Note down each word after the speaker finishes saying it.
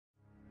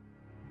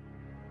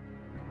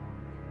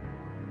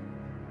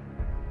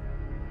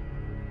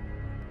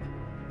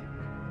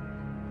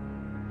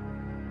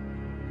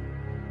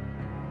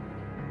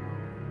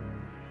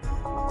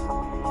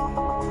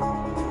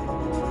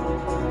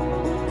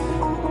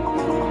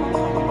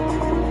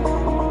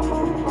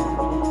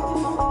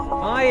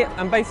I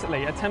am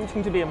basically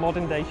attempting to be a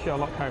modern day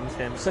Sherlock Holmes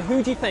here. So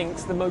who do you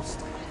think's the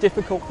most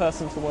difficult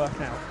person to work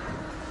out?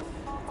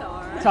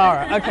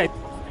 Tara. Okay.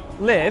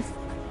 Liv,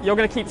 you're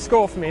going to keep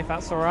score for me if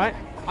that's all right.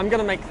 I'm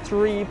going to make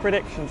 3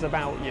 predictions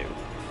about you.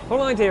 The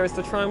whole idea is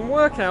to try and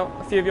work out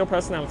a few of your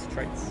personality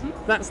traits.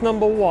 That's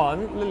number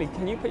 1. Lily,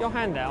 can you put your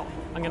hand out?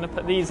 I'm going to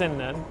put these in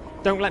then.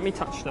 Don't let me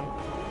touch them.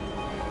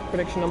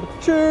 Prediction number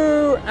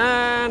 2,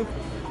 and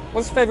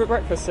what's your favourite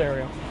breakfast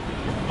cereal?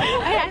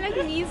 I like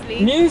muesli.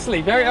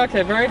 Muesli,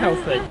 very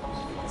healthy.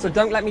 So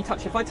don't let me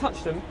touch. If I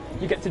touch them,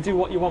 you get to do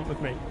what you want with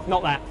me.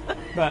 Not that,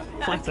 but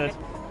flattered. Okay.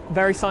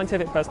 Very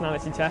scientific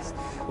personality test.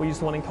 We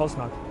used one in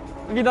Cosmo.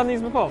 Have you done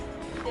these before?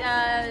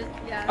 Yeah.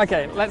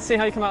 Okay, let's see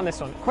how you come out on this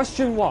one.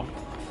 Question 1.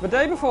 The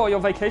day before your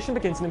vacation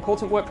begins, an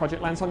important work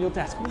project lands on your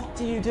desk. What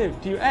do?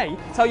 Do you A,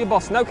 tell your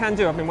boss, no can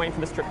do, I've been waiting for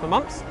this trip for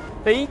months?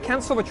 B,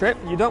 cancel the trip,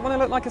 you don't want to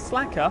look like a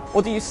slacker?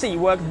 Or do you C,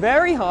 work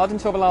very hard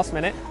until the last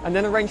minute and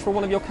then arrange for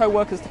one of your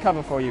co-workers to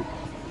cover for you?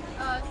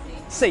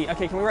 C.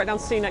 Okay, can we write down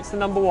C next to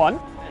number 1?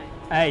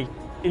 A,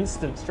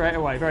 instant, straight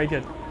away, very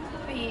good.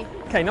 B.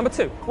 Okay, number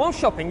 2. While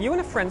shopping, you and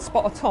a friend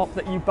spot a top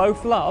that you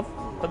both love,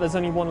 but there's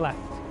only one left.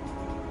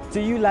 Do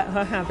you let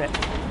her have it?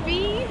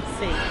 B.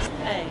 C.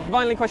 A.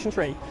 Finally, question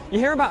 3. You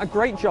hear about a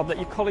great job that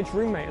your college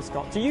roommate has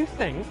got. Do you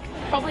think?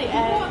 Probably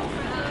A.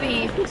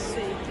 B.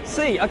 C.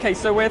 C. Okay,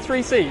 so we're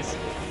 3 C's. So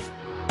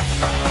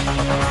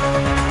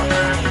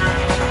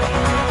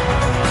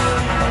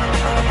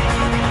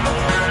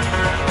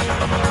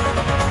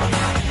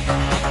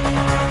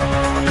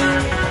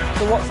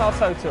what's our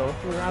total?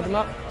 Can we add them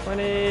up?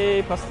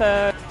 20 plus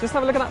 10. Just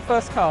have a look at that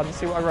first card and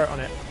see what I wrote on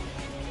it.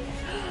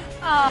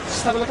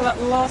 Just have a look at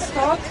that last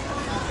card.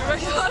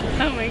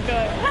 Oh my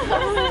god.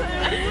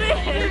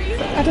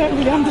 I don't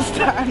really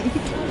understand.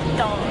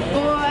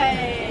 Boy.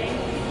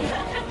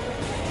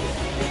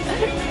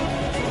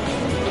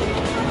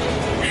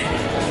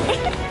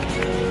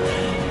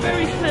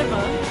 Very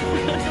clever.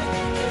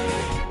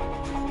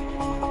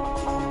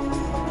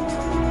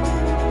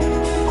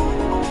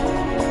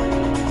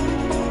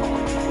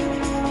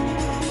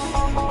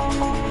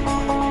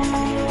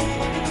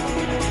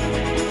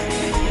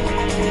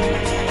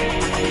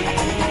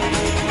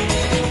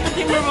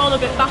 We're all a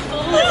bit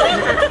baffled.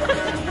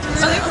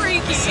 So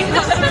freaky.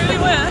 That really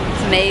worked.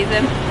 It's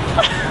amazing.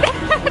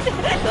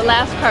 The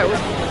last part was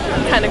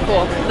kind of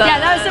cool. Yeah,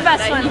 that was the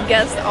best one. He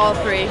guessed all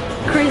 3.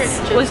 Chris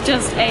was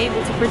just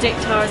able to predict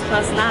Tara's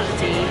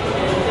personality,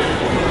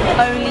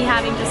 only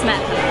having just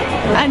met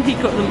her. And he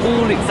got them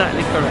all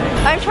exactly correct.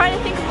 I'm trying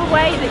to think of a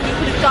way that you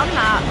could have done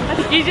that.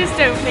 You just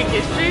don't think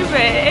it's true, but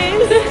it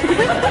is.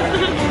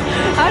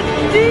 How did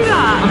you do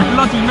that? I'm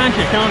bloody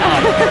magic, aren't I?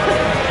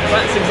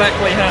 That's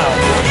exactly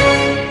how.